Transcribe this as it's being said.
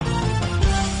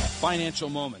Financial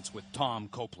Moments with Tom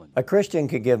Copeland. A Christian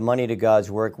could give money to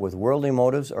God's work with worldly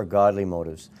motives or godly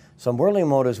motives. Some worldly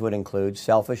motives would include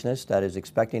selfishness, that is,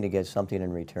 expecting to get something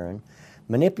in return,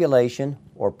 manipulation,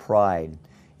 or pride.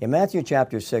 In Matthew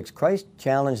chapter 6, Christ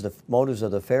challenged the motives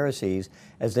of the Pharisees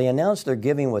as they announced their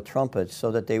giving with trumpets so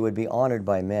that they would be honored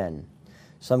by men.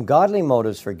 Some godly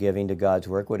motives for giving to God's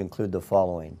work would include the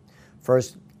following.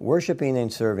 First, worshiping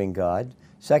and serving God.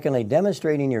 Secondly,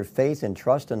 demonstrating your faith and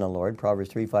trust in the Lord, Proverbs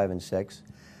 3, 5, and 6.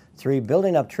 3,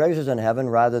 building up treasures in heaven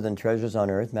rather than treasures on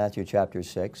earth, Matthew chapter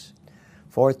 6.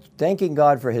 4, thanking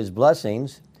God for His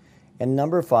blessings. And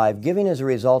number 5, giving as a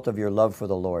result of your love for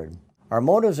the Lord. Our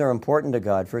motives are important to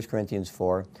God, 1 Corinthians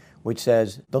 4, which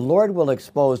says, the Lord will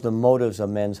expose the motives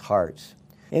of men's hearts.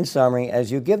 In summary,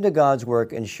 as you give to God's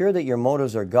work, ensure that your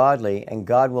motives are godly and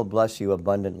God will bless you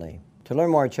abundantly. To learn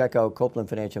more, check out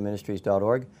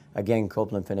CopelandFinancialMinistries.org. Again,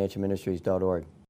 CopelandFinancialMinistries.org.